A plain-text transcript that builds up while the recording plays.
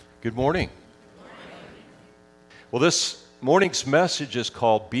Good morning. Well, this morning's message is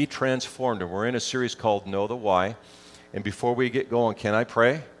called Be Transformed, and we're in a series called Know the Why. And before we get going, can I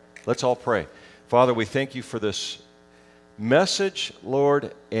pray? Let's all pray. Father, we thank you for this message,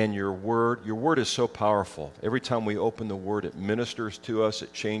 Lord, and your word. Your word is so powerful. Every time we open the word, it ministers to us,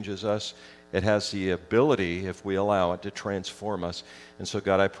 it changes us. It has the ability, if we allow it, to transform us. And so,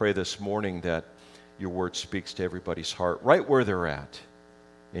 God, I pray this morning that your word speaks to everybody's heart, right where they're at.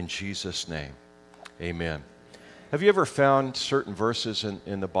 In Jesus' name, amen. Have you ever found certain verses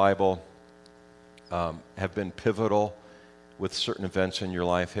in the Bible have been pivotal with certain events in your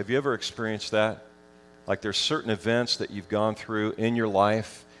life? Have you ever experienced that? Like there's certain events that you've gone through in your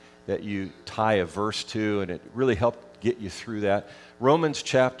life that you tie a verse to, and it really helped get you through that. Romans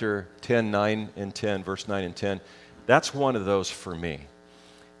chapter 10, 9 and 10, verse 9 and 10, that's one of those for me.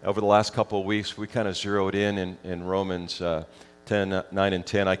 Over the last couple of weeks, we kind of zeroed in Romans 10, 9 and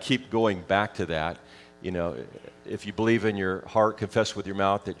 10. I keep going back to that. You know, if you believe in your heart, confess with your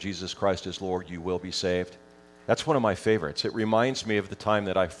mouth that Jesus Christ is Lord, you will be saved. That's one of my favorites. It reminds me of the time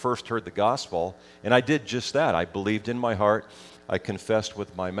that I first heard the gospel, and I did just that. I believed in my heart, I confessed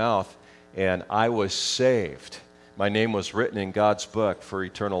with my mouth, and I was saved. My name was written in God's book for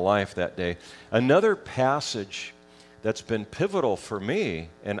eternal life that day. Another passage that's been pivotal for me,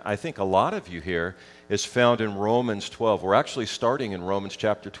 and I think a lot of you here, is found in Romans 12. We're actually starting in Romans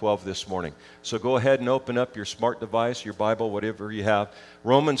chapter 12 this morning. So go ahead and open up your smart device, your Bible, whatever you have.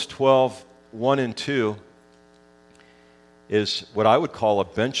 Romans 12, 1 and 2 is what I would call a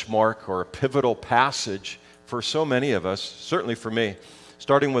benchmark or a pivotal passage for so many of us, certainly for me.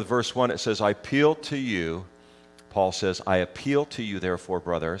 Starting with verse 1, it says, I appeal to you, Paul says, I appeal to you, therefore,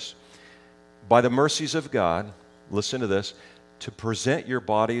 brothers, by the mercies of God, listen to this, to present your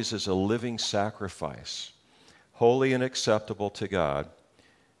bodies as a living sacrifice, holy and acceptable to God,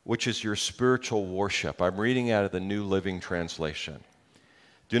 which is your spiritual worship. I'm reading out of the New Living Translation.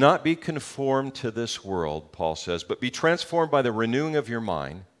 Do not be conformed to this world, Paul says, but be transformed by the renewing of your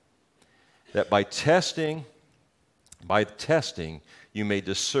mind, that by testing you may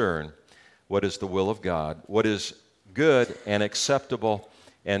discern what is the will of God, what is good and acceptable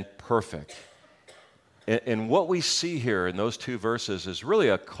and perfect. And what we see here in those two verses is really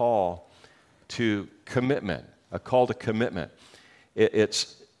a call to commitment, a call to commitment.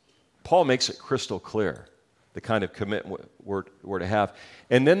 Paul makes it crystal clear, the kind of commitment we're to have.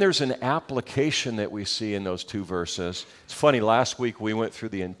 And then there's an application that we see in those two verses. It's funny, last week we went through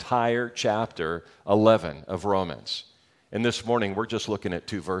the entire chapter 11 of Romans. And this morning we're just looking at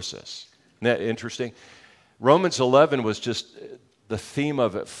two verses. Isn't that interesting? Romans 11 was just... the theme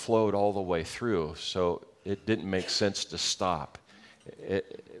of it flowed all the way through, so it didn't make sense to stop.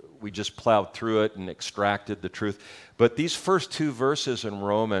 We just plowed through it and extracted the truth. But these first two verses in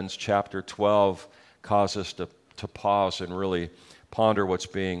Romans chapter 12 cause us to pause and really ponder what's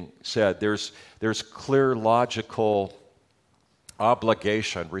being said. There's clear logical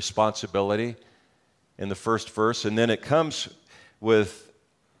obligation, responsibility in the first verse, and then it comes with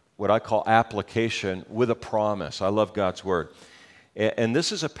what I call application with a promise. I love God's word. And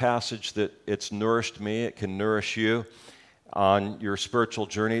this is a passage that it's nourished me. It can nourish you on your spiritual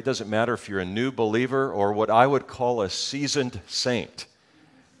journey. It doesn't matter if you're a new believer or what I would call a seasoned saint.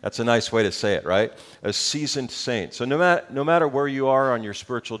 That's a nice way to say it, right? A seasoned saint. So no matter where you are on your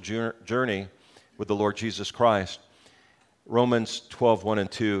spiritual journey with the Lord Jesus Christ, Romans 12, 1 and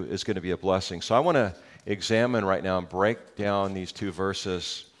 2 is going to be a blessing. So I want to examine right now and break down these two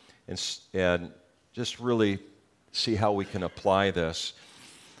verses and just really see how we can apply this.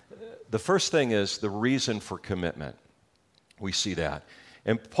 The first thing is the reason for commitment. We see that.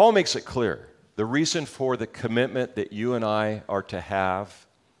 And Paul makes it clear. The reason for the commitment that you and I are to have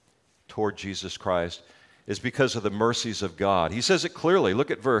toward Jesus Christ is because of the mercies of God. He says it clearly. Look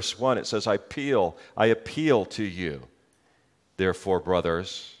at verse 1. It says, I appeal to you, therefore,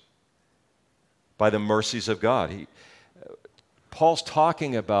 brothers, by the mercies of God. Paul's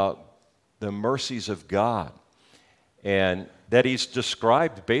talking about the mercies of God, and that he's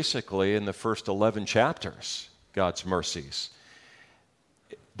described basically in the first 11 chapters, God's mercies.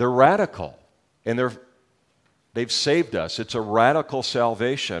 They're radical, and they've saved us. It's a radical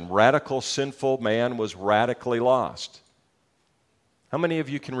salvation. Radical sinful man was radically lost. How many of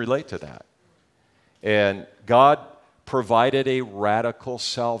you can relate to that? And God provided a radical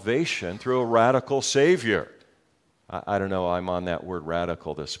salvation through a radical Savior. I don't know, I'm on that word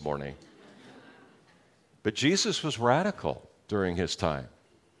radical this morning. But Jesus was radical during his time.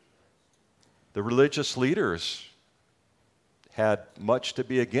 The religious leaders had much to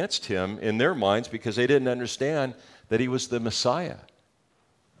be against him in their minds because they didn't understand that he was the Messiah.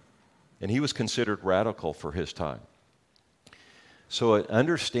 And he was considered radical for his time. So an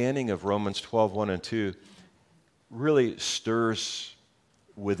understanding of Romans 12, 1 and 2 really stirs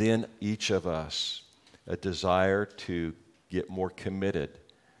within each of us a desire to get more committed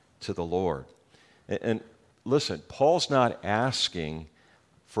to the Lord. And listen, Paul's not asking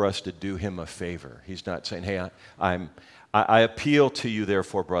for us to do him a favor. He's not saying, hey, I appeal to you,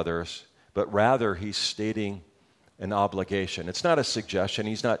 therefore, brothers, but rather he's stating an obligation. It's not a suggestion.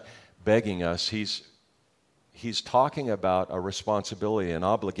 He's not begging us. He's talking about a responsibility, an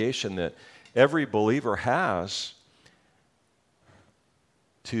obligation that every believer has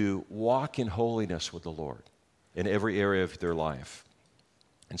to walk in holiness with the Lord in every area of their life.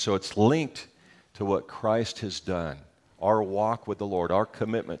 And so it's linked to what Christ has done, our walk with the Lord, our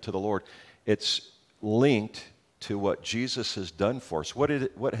commitment to the Lord. It's linked to what Jesus has done for us.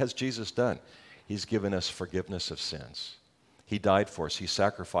 What has Jesus done? He's given us forgiveness of sins. He died for us. He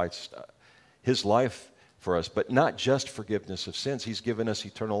sacrificed his life for us, but not just forgiveness of sins. He's given us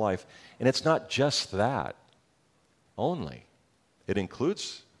eternal life. And it's not just that only. It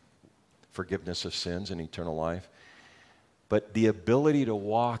includes forgiveness of sins and eternal life, but the ability to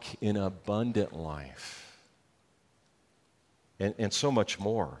walk in abundant life and so much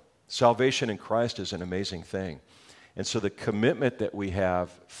more. Salvation in Christ is an amazing thing. And so the commitment that we have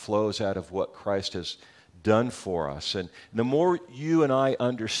flows out of what Christ has done for us. And the more you and I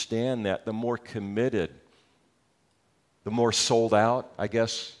understand that, the more committed, the more sold out, I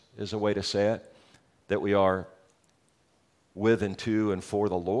guess is a way to say it, that we are with and to and for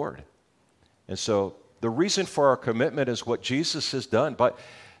the Lord. And so the reason for our commitment is what Jesus has done. But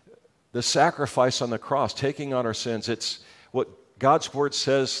the sacrifice on the cross, taking on our sins, it's what God's word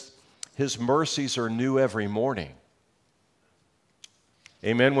says, his mercies are new every morning.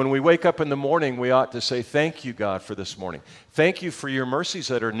 Amen. When we wake up in the morning, we ought to say, thank you, God, for this morning. Thank you for your mercies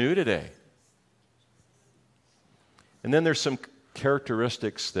that are new today. And then there's some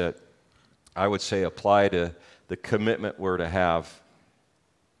characteristics that I would say apply to the commitment we're to have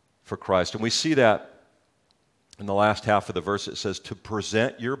for Christ. And we see that in the last half of the verse. It says, to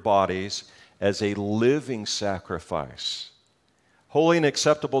present your bodies as a living sacrifice, holy and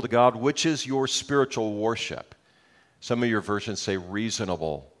acceptable to God, which is your spiritual worship. Some of your versions say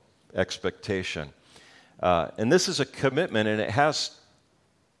reasonable expectation. And this is a commitment, and it has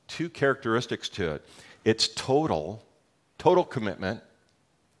two characteristics to it. It's total commitment,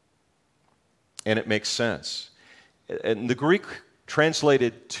 and it makes sense. And the Greek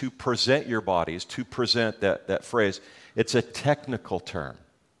translated to present your bodies, to present, that phrase, it's a technical term.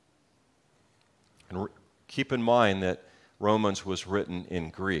 And keep in mind that Romans was written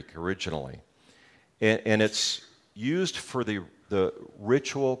in Greek originally. And it's used for the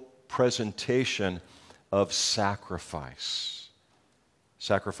ritual presentation of sacrifice.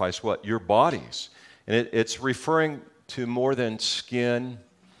 Sacrifice what? Your bodies. And it's referring to more than skin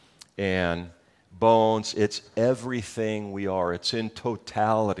and bones. It's everything we are. It's in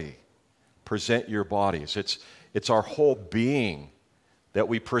totality. Present your bodies. It's our whole being that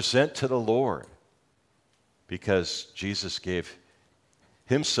we present to the Lord because Jesus gave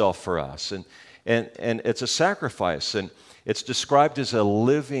himself for us. And it's a sacrifice, and it's described as a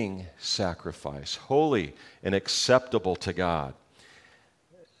living sacrifice, holy and acceptable to God.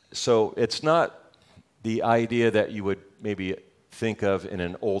 So it's not the idea that you would maybe think of in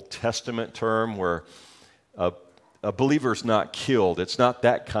an Old Testament term where a believer's not killed. It's not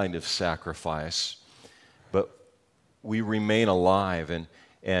that kind of sacrifice, but we remain alive,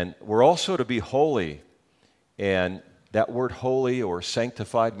 and we're also to be holy. And that word holy or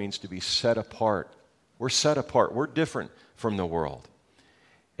sanctified means to be set apart. We're set apart. We're different from the world.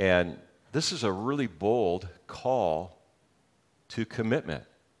 And this is a really bold call to commitment.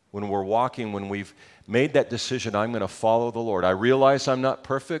 When we're walking, when we've made that decision, I'm going to follow the Lord. I realize I'm not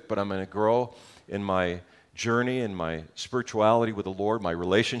perfect, but I'm going to grow in my journey, in my spirituality with the Lord, my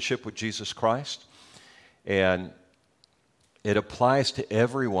relationship with Jesus Christ. And it applies to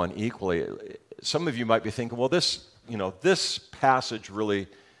everyone equally. Some of you might be thinking, well, this passage really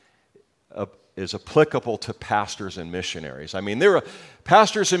is applicable to pastors and missionaries. I mean,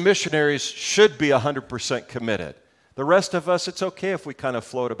 pastors and missionaries should be 100% committed. The rest of us, it's okay if we kind of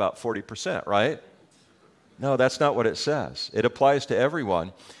float about 40%, right? No, that's not what it says. It applies to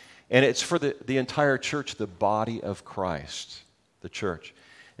everyone, and it's for the entire church, the body of Christ, the church.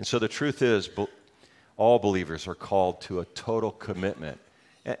 And so the truth is, all believers are called to a total commitment.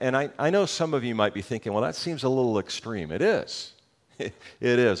 And I know some of you might be thinking, well, that seems a little extreme. It is. It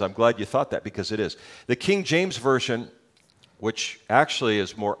is. I'm glad you thought that, because it is. The King James Version, which actually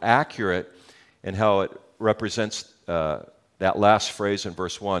is more accurate in how it represents the that last phrase in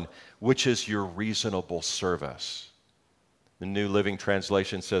verse 1, which is your reasonable service. The New Living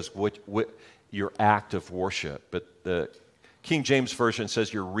Translation says your act of worship, but the King James Version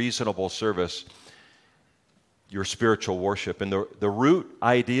says your reasonable service, your spiritual worship. And the root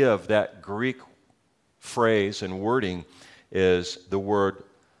idea of that Greek phrase and wording is the word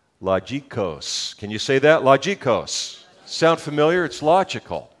logikos. Can you say that? Logikos. Sound familiar? It's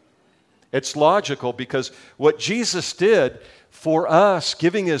logical. It's logical because what Jesus did for us,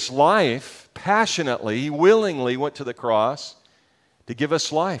 giving his life passionately, he willingly went to the cross to give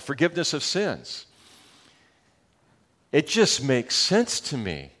us life, forgiveness of sins. It just makes sense to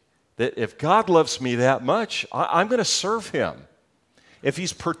me that if God loves me that much, I'm going to serve him. If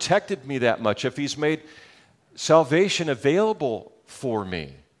he's protected me that much, if he's made salvation available for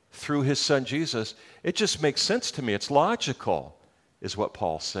me through his son Jesus, it just makes sense to me. It's logical, is what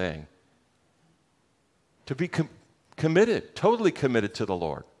Paul's saying. To be committed, totally committed to the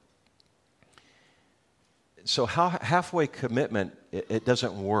Lord. So halfway commitment, it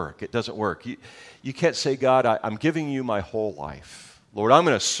doesn't work. It doesn't work. You can't say, God, I'm giving you my whole life. Lord, I'm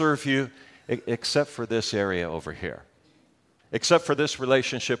going to serve you except for this area over here. Except for this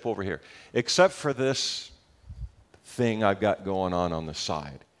relationship over here. Except for this thing I've got going on the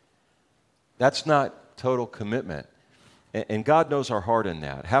side. That's not total commitment. And God knows our heart in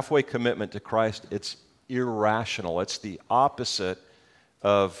that. Halfway commitment to Christ, it's irrational. It's the opposite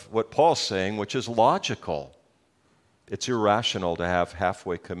of what Paul's saying, which is logical. It's irrational to have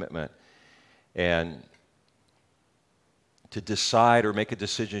halfway commitment and to decide or make a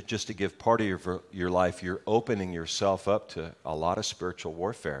decision just to give part of your life. You're opening yourself up to a lot of spiritual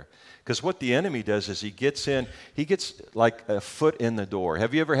warfare. Because what the enemy does is he gets like a foot in the door.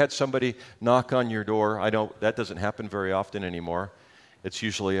 Have you ever had somebody knock on your door? I know that doesn't happen very often anymore. It's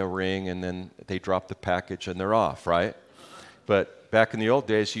usually a ring and then they drop the package and they're off, right? But back in the old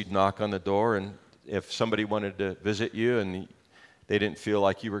days, you'd knock on the door, and if somebody wanted to visit you and they didn't feel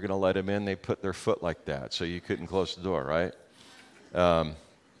like you were going to let them in, they put their foot like that so you couldn't close the door, right?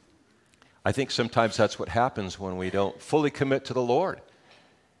 I think sometimes that's what happens when we don't fully commit to the Lord.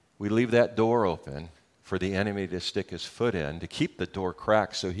 We leave that door open for the enemy to stick his foot in, to keep the door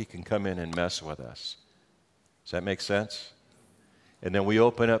cracked so he can come in and mess with us. Does that make sense? And then we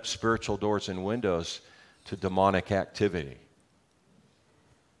open up spiritual doors and windows to demonic activity.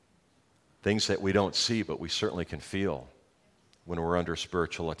 Things that we don't see, but we certainly can feel when we're under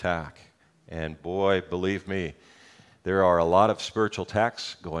spiritual attack. And boy, believe me, there are a lot of spiritual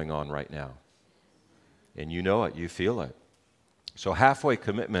attacks going on right now. And you know it, you feel it. So halfway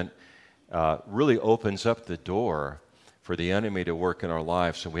commitment really opens up the door for the enemy to work in our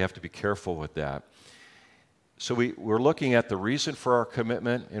lives, so we have to be careful with that. So we're looking at the reason for our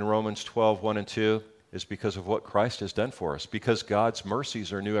commitment in Romans 12, 1 and 2 is because of what Christ has done for us, because God's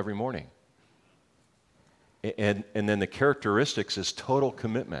mercies are new every morning. And then the characteristics is total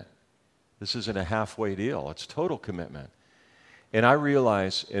commitment. This isn't a halfway deal. It's total commitment. And I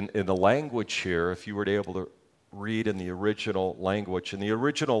realize in the language here, if you were to be able to read in the original language, and the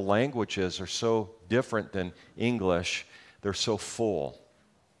original languages are so different than English, they're so full.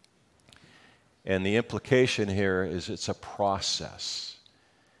 And the implication here is it's a process.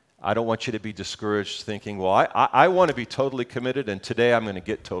 I don't want you to be discouraged thinking, well, I want to be totally committed, and today I'm going to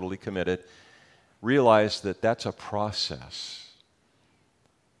get totally committed. Realize that that's a process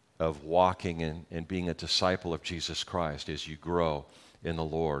of walking and being a disciple of Jesus Christ as you grow in the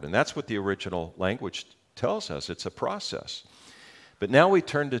Lord. And that's what the original language tells us. It's a process. But now we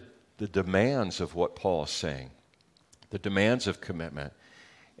turn to the demands of what Paul is saying, the demands of commitment.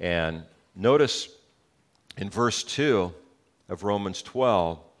 And notice in verse 2 of Romans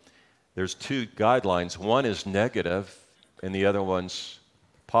 12, there's two guidelines. One is negative and the other one's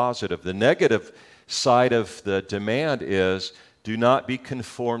positive. The negative side of the demand is, do not be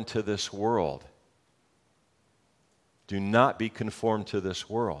conformed to this world. Do not be conformed to this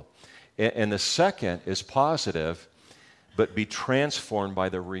world. And the second is positive, but be transformed by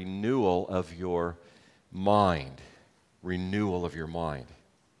the renewal of your mind. Renewal of your mind.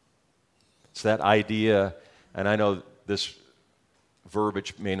 It's that idea, and I know this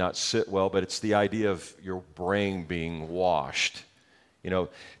verbiage may not sit well, but it's the idea of your brain being washed. You know,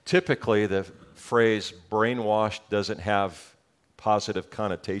 typically the phrase brainwashed doesn't have positive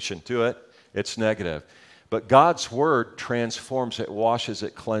connotation to it. It's negative. But God's word transforms, it washes,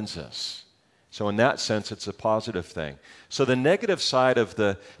 it cleanses. So in that sense, it's a positive thing. So the negative side of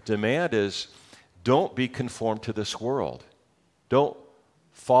the demand is, don't be conformed to this world. Don't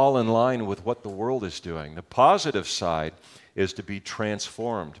fall in line with what the world is doing. The positive side is to be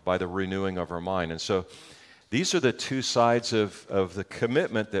transformed by the renewing of our mind. And so These are the two sides of the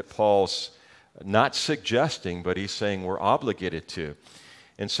commitment that Paul's not suggesting, but he's saying we're obligated to.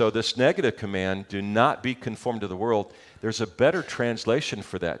 And so this negative command, do not be conformed to the world, there's a better translation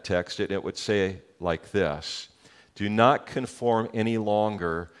for that text, and it would say like this: do not conform any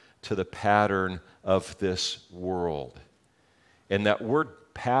longer to the pattern of this world. And that word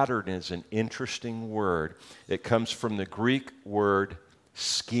pattern is an interesting word. It comes from the Greek word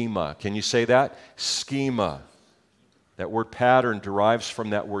schema. Can you say that? Schema. That word pattern derives from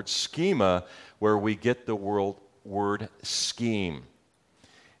that word schema, where we get the word scheme.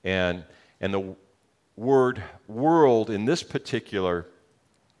 And the word world in this particular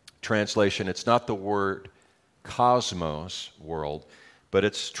translation, it's not the word cosmos, world, but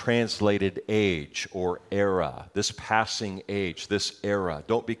it's translated age or era, this passing age, this era.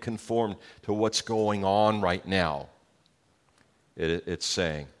 Don't be conformed to what's going on right now, it's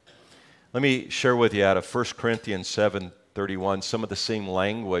saying. Let me share with you out of 1 Corinthians 7:31, some of the same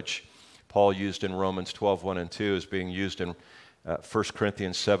language Paul used in Romans 12:1 and 2 is being used in 1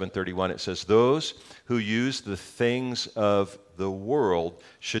 Corinthians 7:31. It says, those who use the things of the world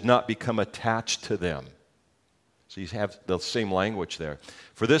should not become attached to them. So you have the same language there.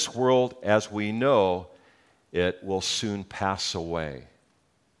 For this world, as we know, it will soon pass away.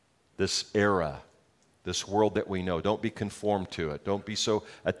 This era, this world that we know. Don't be conformed to it. Don't be so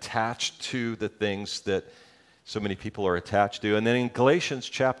attached to the things that so many people are attached to. And then in Galatians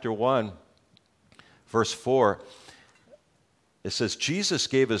chapter 1, verse 4, it says, Jesus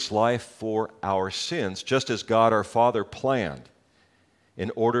gave his life for our sins, just as God our Father planned,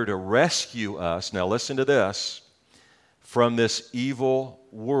 in order to rescue us, now listen to this, from this evil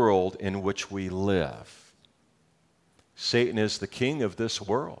world in which we live. Satan is the king of this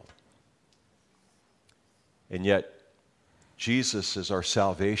world. And yet, Jesus is our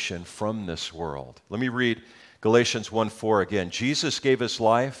salvation from this world. Let me read Galatians 1:4 again. Jesus gave his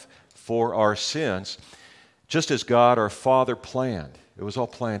life for our sins, just as God our Father planned. It was all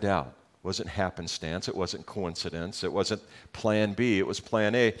planned out. It wasn't happenstance. It wasn't coincidence. It wasn't plan B. It was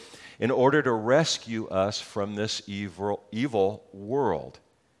plan A. In order to rescue us from this evil world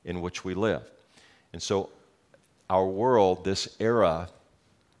in which we live. And so our world, this era,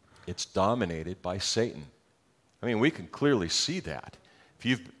 it's dominated by Satan. I mean, we can clearly see that. If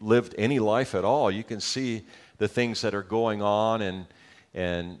you've lived any life at all, you can see the things that are going on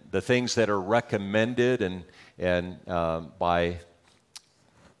and the things that are recommended and by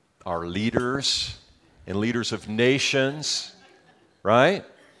our leaders and leaders of nations, right?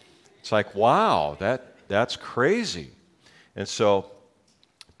 It's like, wow, that's crazy. And so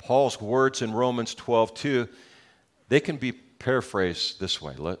Paul's words in Romans 12:2, they can be paraphrased this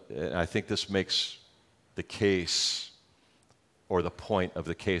way. I think this makes the case or the point of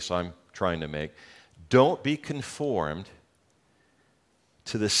the case I'm trying to make. Don't be conformed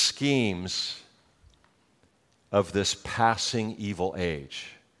to the schemes of this passing evil age.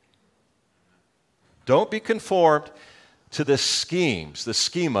 Don't be conformed to the schemes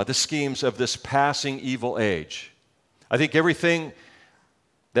of this passing evil age. I think everything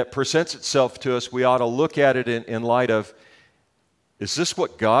that presents itself to us, we ought to look at it in light of, is this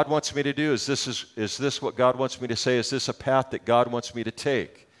what God wants me to do? Is this what God wants me to say? Is this a path that God wants me to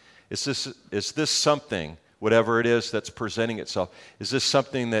take? Is this something, whatever it is that's presenting itself, is this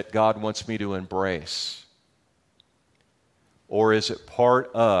something that God wants me to embrace? Or is it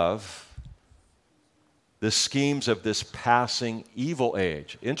part of the schemes of this passing evil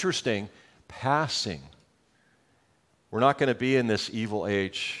age? Interesting, passing. We're not going to be in this evil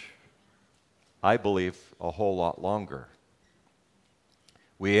age, I believe, a whole lot longer.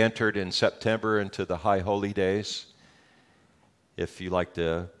 We entered in September into the High Holy Days. If you like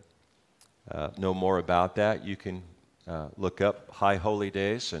to know more about that, you can look up High Holy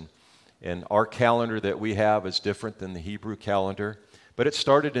Days. And our calendar that we have is different than the Hebrew calendar. But it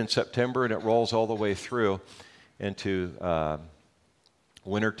started in September and it rolls all the way through into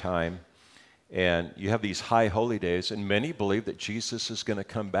wintertime. And you have these high holy days, and many believe that Jesus is going to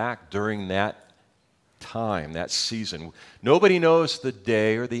come back during that time, that season. Nobody knows the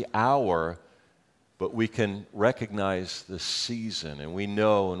day or the hour, but we can recognize the season, and we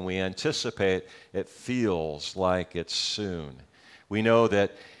know and we anticipate it feels like it's soon. We know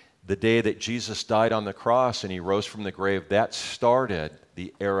that the day that Jesus died on the cross and he rose from the grave, that started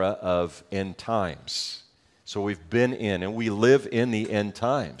the era of end times. So we've been in, and we live in the end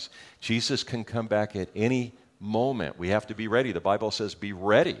times. Jesus can come back at any moment. We have to be ready. The Bible says be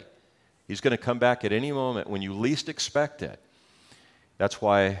ready. He's going to come back at any moment when you least expect it. That's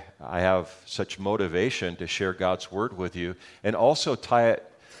why I have such motivation to share God's word with you and also tie it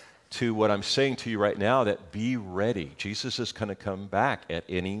to what I'm saying to you right now, that be ready. Jesus is going to come back at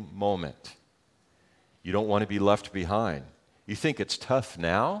any moment. You don't want to be left behind. You think it's tough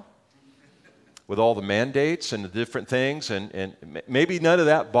now with all the mandates and the different things, and maybe none of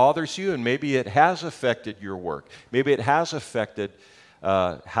that bothers you, and maybe it has affected your work. Maybe it has affected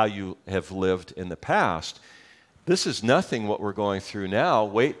how you have lived in the past. This is nothing what we're going through now.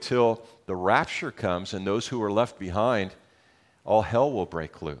 Wait till the rapture comes, and those who are left behind, all hell will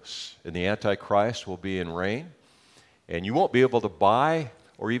break loose, and the Antichrist will be in reign, and you won't be able to buy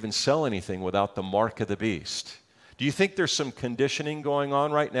or even sell anything without the mark of the beast. Do you think there's some conditioning going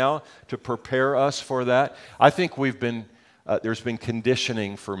on right now to prepare us for that? I think there's been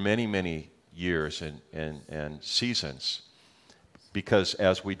conditioning for many, many years and seasons, because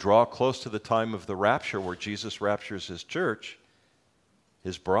as we draw close to the time of the rapture, where Jesus raptures his church,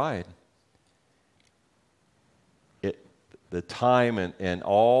 his bride, the time and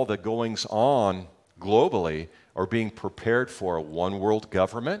all the goings on globally are being prepared for a one world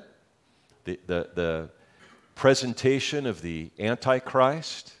government, the presentation of the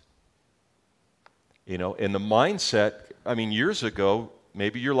Antichrist, and the mindset. I mean, years ago,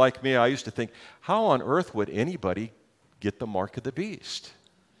 maybe you're like me, I used to think, how on earth would anybody get the mark of the beast?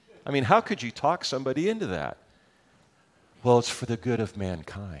 I mean, how could you talk somebody into that? Well, it's for the good of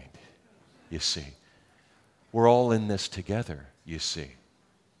mankind, you see. We're all in this together, you see.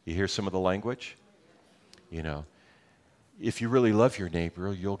 You hear some of the language? If you really love your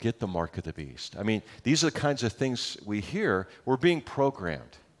neighbor, you'll get the mark of the beast. I mean, these are the kinds of things we hear. We're being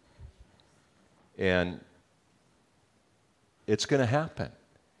programmed. And it's going to happen.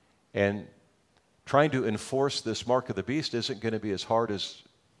 And trying to enforce this mark of the beast isn't going to be as hard as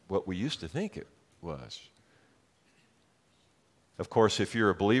what we used to think it was. Of course, if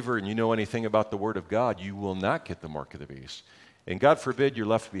you're a believer and you know anything about the Word of God, you will not get the mark of the beast. And God forbid you're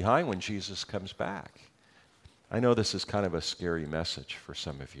left behind when Jesus comes back. I know this is kind of a scary message for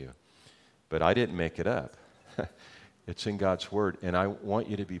some of you, but I didn't make it up. It's in God's Word, and I want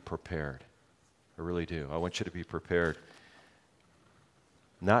you to be prepared. I really do. I want you to be prepared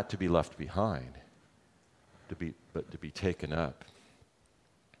not to be left behind, but to be taken up,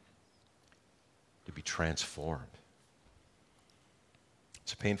 to be transformed.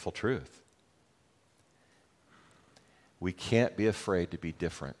 It's a painful truth. We can't be afraid to be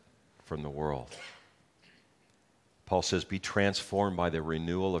different from the world. Paul says, be transformed by the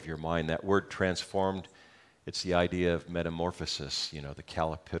renewal of your mind. That word transformed, it's the idea of metamorphosis, the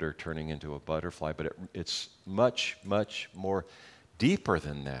caterpillar turning into a butterfly, but it's much, much more deeper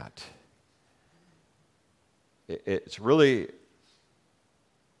than that. It's really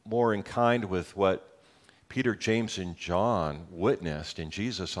more in kind with what Peter, James, and John witnessed in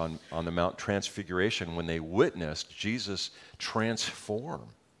Jesus on the Mount Transfiguration, when they witnessed Jesus transform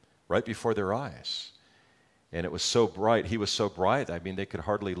right before their eyes. And it was so bright. He was so bright, I mean, they could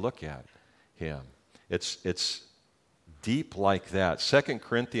hardly look at him. It's deep like that. 2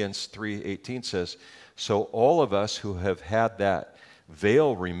 Corinthians 3:18 says, so all of us who have had that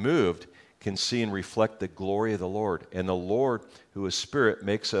veil removed can see and reflect the glory of the Lord. And the Lord, who is Spirit,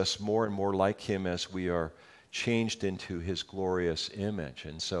 makes us more and more like him as we are changed into his glorious image.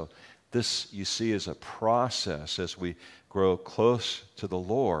 And so this, you see, is a process as we grow close to the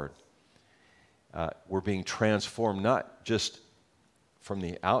Lord. We're being transformed not just from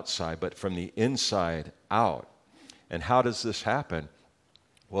the outside, but from the inside out. And how does this happen?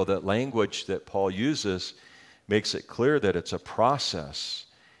 Well, the language that Paul uses makes it clear that it's a process,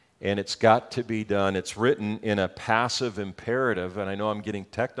 and it's got to be done. It's written in a passive imperative, and I know I'm getting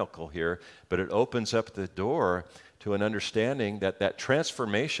technical here, but it opens up the door to an understanding that that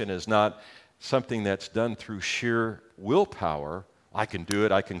transformation is not something that's done through sheer willpower. I can do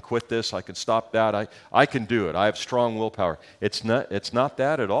it. I can quit this. I can stop that. I can do it. I have strong willpower. It's not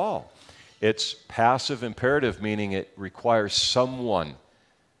that at all. It's passive imperative, meaning it requires someone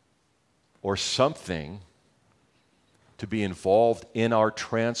or something to be involved in our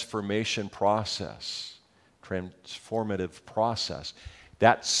transformation process, transformative process.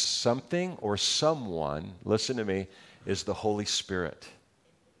 That something or someone, listen to me, is the Holy Spirit.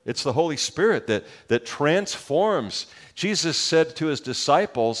 It's the Holy Spirit that transforms. Jesus said to his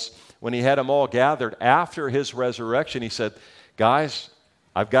disciples when he had them all gathered after his resurrection, he said, guys,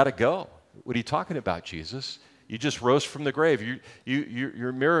 I've got to go. What are you talking about, Jesus? You just rose from the grave.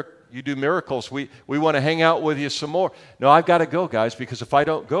 You do miracles. We want to hang out with you some more. No, I've got to go, guys, because if I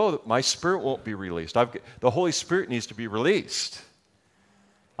don't go, my spirit won't be released. The Holy Spirit needs to be released.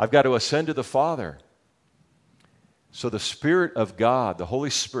 I've got to ascend to the Father. So the Spirit of God, the Holy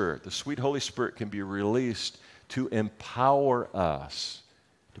Spirit, the sweet Holy Spirit can be released to empower us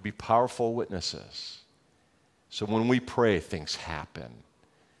to be powerful witnesses. So when we pray, things happen.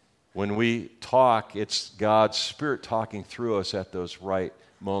 When we talk, it's God's Spirit talking through us at those right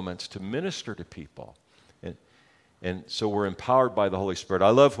moments to minister to people. And so we're empowered by the Holy Spirit.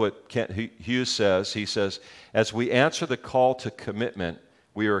 I love what Kent Hughes says. He says, as we answer the call to commitment,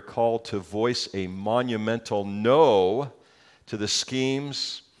 we are called to voice a monumental no to the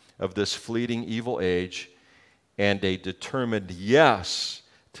schemes of this fleeting evil age and a determined yes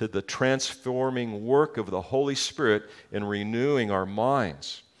to the transforming work of the Holy Spirit in renewing our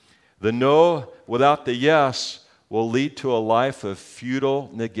minds. The no without the yes will lead to a life of futile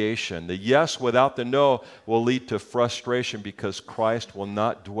negation. The yes without the no will lead to frustration because Christ will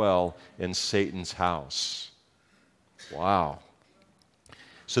not dwell in Satan's house. Wow.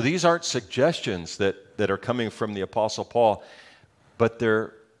 So these aren't suggestions that are coming from the Apostle Paul, but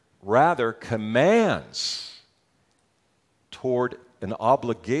they're rather commands toward an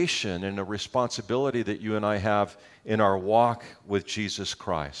obligation and a responsibility that you and I have in our walk with Jesus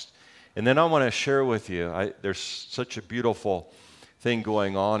Christ. And then I want to share with you, there's such a beautiful thing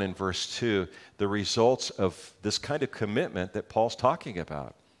going on in verse 2, the results of this kind of commitment that Paul's talking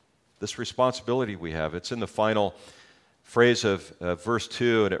about, this responsibility we have. It's in the final phrase of verse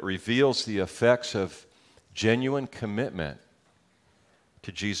 2, and it reveals the effects of genuine commitment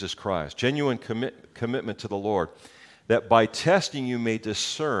to Jesus Christ, genuine commitment to the Lord, that by testing you may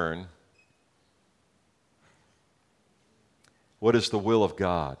discern what is the will of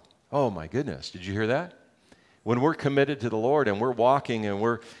God. Oh my goodness, did you hear that? When we're committed to the Lord and we're walking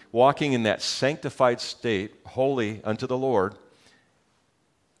in that sanctified state, holy unto the Lord,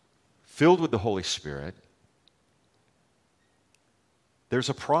 filled with the Holy Spirit, there's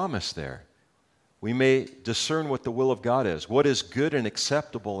a promise there. We may discern what the will of God is, what is good and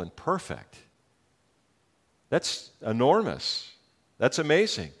acceptable and perfect. That's enormous. That's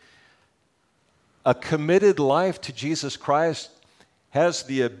amazing. A committed life to Jesus Christ has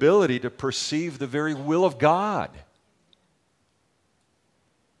the ability to perceive the very will of God.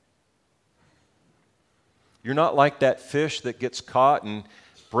 You're not like that fish that gets caught and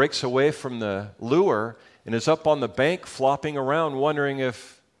breaks away from the lure and is up on the bank flopping around wondering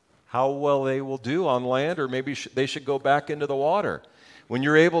how well they will do on land, or maybe they should go back into the water. When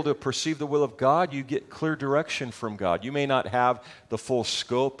you're able to perceive the will of God, you get clear direction from God. You may not have the full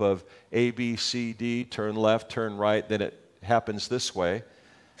scope of A, B, C, D, turn left, turn right, then it happens this way.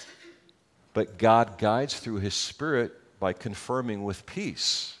 But God guides through His Spirit by confirming with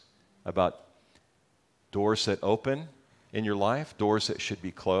peace about doors that open in your life, doors that should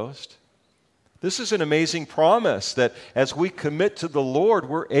be closed. This is an amazing promise that as we commit to the Lord,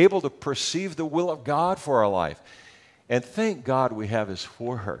 we're able to perceive the will of God for our life. And thank God we have His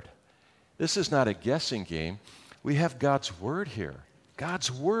Word. This is not a guessing game. We have God's Word here.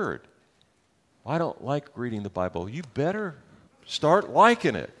 God's Word. I don't like reading the Bible. You better start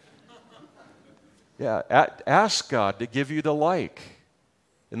liking it. Yeah, ask God to give you the like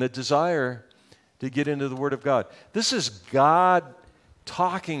and the desire to get into the Word of God. This is God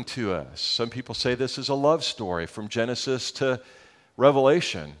talking to us. Some people say this is a love story from Genesis to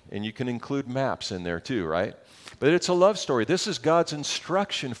Revelation, and you can include maps in there too, right? But it's a love story. This is God's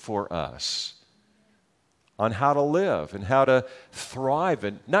instruction for us on how to live and how to thrive,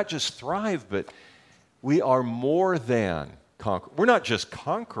 and not just thrive, but we are more than conquerors. We're not just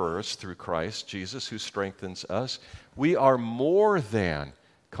conquerors through Christ Jesus who strengthens us. We are more than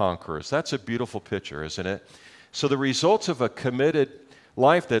conquerors. That's a beautiful picture, isn't it? So the results of a committed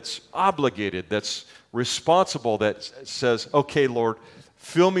life that's obligated, that's responsible, that says, okay, Lord,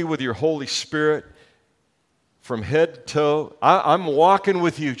 fill me with your Holy Spirit from head to toe. I'm walking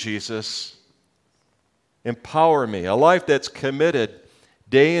with you, Jesus. Empower me. A life that's committed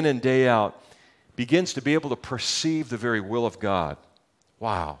day in and day out begins to be able to perceive the very will of God.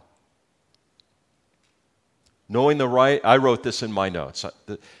 Wow. Knowing the right, I wrote this in my notes,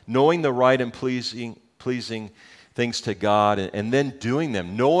 knowing the right and pleasing things to God and then doing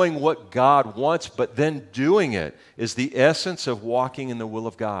them, knowing what God wants but then doing it is the essence of walking in the will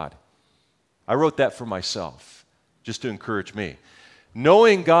of God. I wrote that for myself, just to encourage me.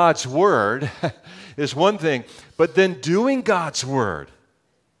 Knowing God's Word is one thing, but then doing God's Word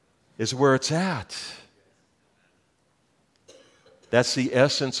is where it's at. That's the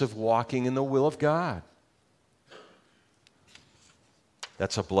essence of walking in the will of God.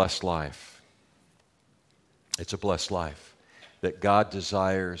 That's a blessed life. It's a blessed life that God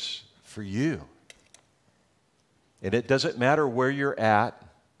desires for you. And it doesn't matter where you're at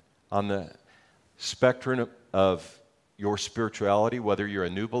on the spectrum of your spirituality, whether you're a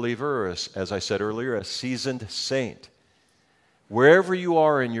new believer or, as I said earlier, a seasoned saint. Wherever you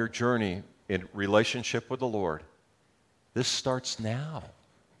are in your journey in relationship with the Lord, this starts now,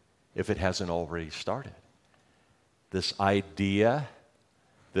 if it hasn't already started. This idea,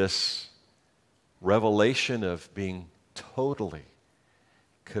 this revelation of being totally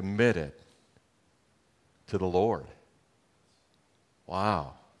committed to the Lord.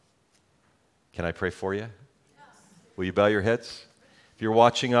 Wow. Can I pray for you? Will you bow your heads? If you're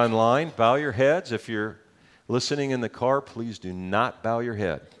watching online, bow your heads. If you're listening in the car, please do not bow your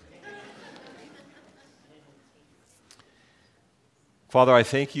head. Father, I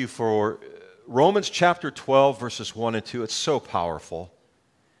thank you for Romans chapter 12, verses 1 and 2. It's so powerful.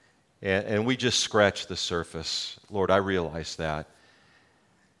 And we just scratched the surface. Lord, I realize that.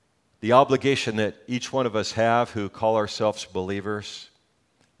 The obligation that each one of us have who call ourselves believers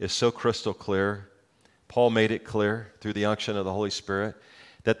is so crystal clear. Paul made it clear through the unction of the Holy Spirit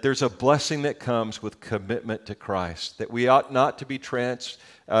that there's a blessing that comes with commitment to Christ, that we ought not to be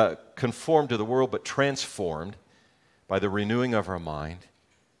conformed to the world, but transformed by the renewing of our mind.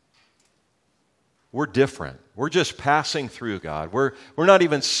 We're different. We're just passing through, God. We're not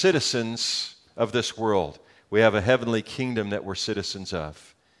even citizens of this world. We have a heavenly kingdom that we're citizens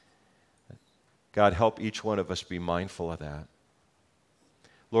of. God, help each one of us be mindful of that.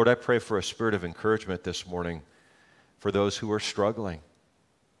 Lord, I pray for a spirit of encouragement this morning for those who are struggling.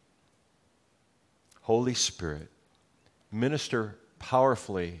 Holy Spirit, minister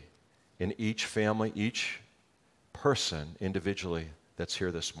powerfully in each family, each person individually that's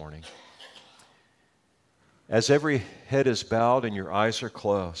here this morning. As every head is bowed and your eyes are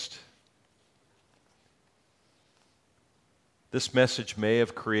closed, this message may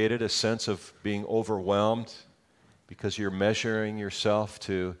have created a sense of being overwhelmed because you're measuring yourself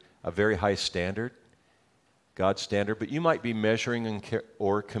to a very high standard, God's standard, but you might be measuring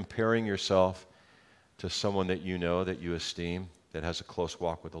or comparing yourself to someone that you know, that you esteem, that has a close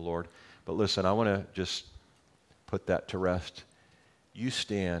walk with the Lord. But listen, I want to just put that to rest. You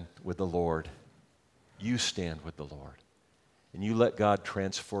stand with the Lord. You stand with the Lord. And you let God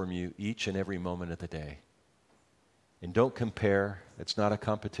transform you each and every moment of the day. And don't compare. It's not a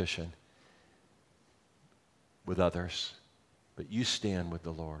competition with others. But you stand with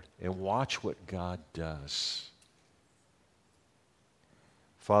the Lord and watch what God does.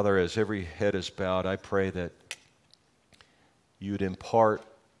 Father, as every head is bowed, I pray that you would impart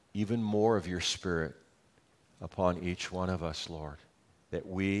even more of your Spirit upon each one of us, Lord, that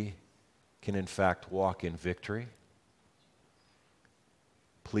we can in fact walk in victory,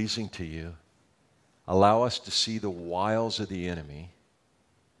 pleasing to you. Allow us to see the wiles of the enemy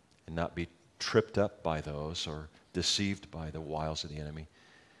and not be tripped up by those or deceived by the wiles of the enemy.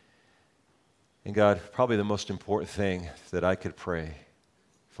 And God, probably the most important thing that I could pray,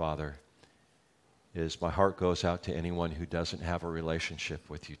 Father, is my heart goes out to anyone who doesn't have a relationship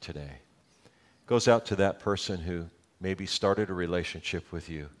with you today. Goes out to that person who maybe started a relationship with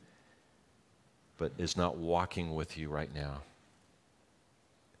you but is not walking with you right now.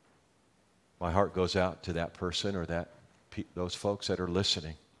 My heart goes out to that person or those folks that are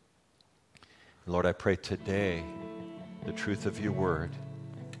listening. Lord, I pray today the truth of your word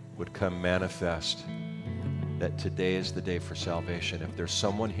would come manifest, that today is the day for salvation. If there's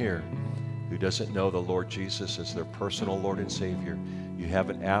someone here who doesn't know the Lord Jesus as their personal Lord and Savior, you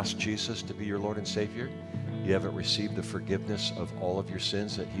haven't asked Jesus to be your Lord and Savior, you haven't received the forgiveness of all of your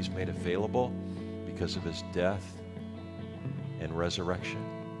sins that he's made available because of his death and resurrection,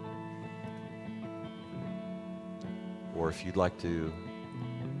 or if you'd like to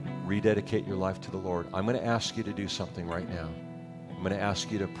rededicate your life to the Lord, I'm going to ask you to do something right now. I'm going to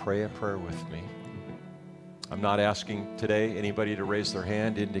ask you to pray a prayer with me. I'm not asking today anybody to raise their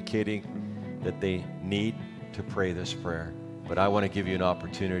hand indicating that they need to pray this prayer, but I want to give you an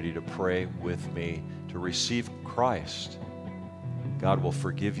opportunity to pray with me to receive Christ. God will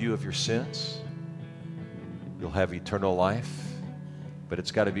forgive you of your sins. You'll have eternal life, but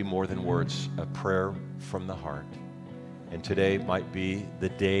it's got to be more than words, a prayer from the heart. And today might be the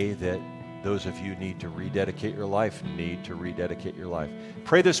day that those of you need to rededicate your life.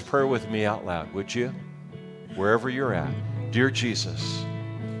 Pray this prayer with me out loud, would you? Wherever you're at. Dear Jesus,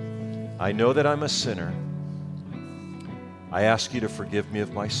 I know that I'm a sinner. I ask you to forgive me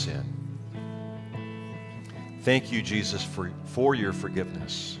of my sin. Thank you, Jesus, for your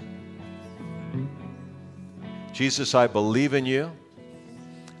forgiveness. Jesus, I believe in you.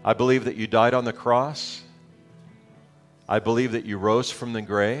 I believe that you died on the cross. I believe that you rose from the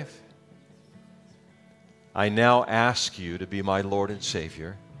grave. I now ask you to be my Lord and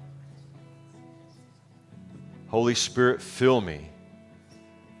Savior. Holy Spirit, fill me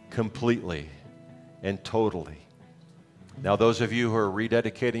completely and totally. Now, those of you who are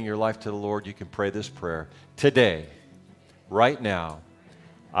rededicating your life to the Lord, you can pray this prayer. Today, right now,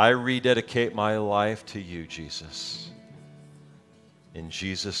 I rededicate my life to you, Jesus. In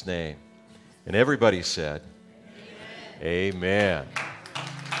Jesus' name. And everybody said, Amen.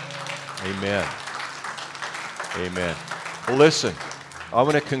 Amen. Amen. Well, listen, I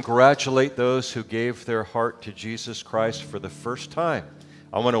want to congratulate those who gave their heart to Jesus Christ for the first time.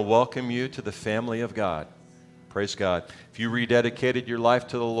 I want to welcome you to the family of God. Praise God. If you rededicated your life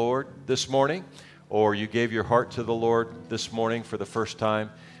to the Lord this morning, or you gave your heart to the Lord this morning for the first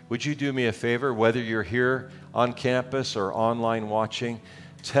time, would you do me a favor, whether you're here on campus or online watching,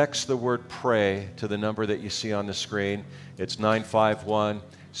 text the word pray to the number that you see on the screen. It's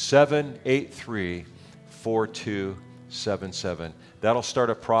 951-783-4277. That'll start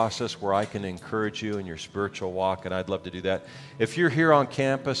a process where I can encourage you in your spiritual walk, and I'd love to do that. If you're here on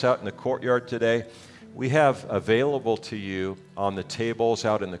campus out in the courtyard today, we have available to you on the tables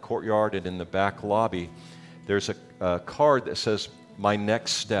out in the courtyard and in the back lobby, there's a card that says, My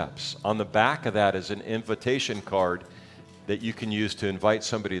Next Steps. On the back of that is an invitation card that you can use to invite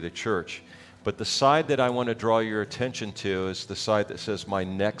somebody to church. But the side that I want to draw your attention to is the side that says, My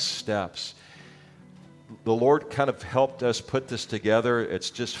Next Steps. The Lord kind of helped us put this together.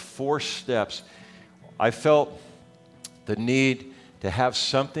 It's just 4 steps. I felt the need to have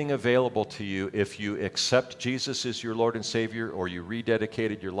something available to you if you accept Jesus as your Lord and Savior, or you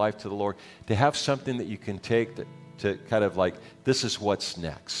rededicated your life to the Lord, to have something that you can take to kind of like, this is what's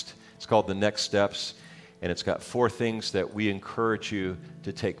next. It's called The Next Steps, and it's got 4 things that we encourage you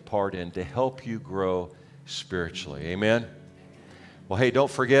to take part in to help you grow spiritually. Amen? Well, hey, don't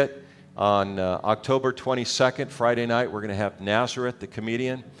forget, on October 22nd, Friday night, we're going to have Nazareth, the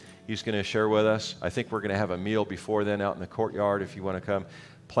comedian. He's going to share with us. I think we're going to have a meal before then out in the courtyard if you want to come.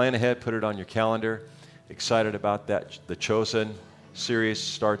 Plan ahead, put it on your calendar. Excited about that. The Chosen series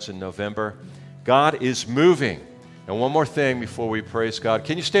starts in November. God is moving. And one more thing before we praise God.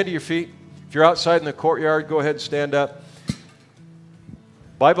 Can you stand to your feet? If you're outside in the courtyard, go ahead and stand up.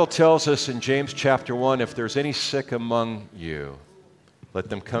 Bible tells us in James chapter 1, if there's any sick among you, let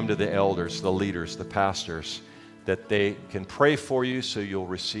them come to the elders, the leaders, the pastors, that they can pray for you so you'll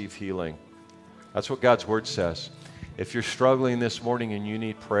receive healing. That's what God's Word says. If you're struggling this morning and you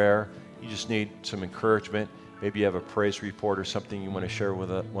need prayer, you just need some encouragement, maybe you have a praise report or something you want to share with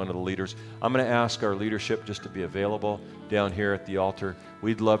one of the leaders, I'm going to ask our leadership just to be available down here at the altar.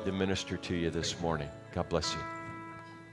 We'd love to minister to you this morning. God bless you.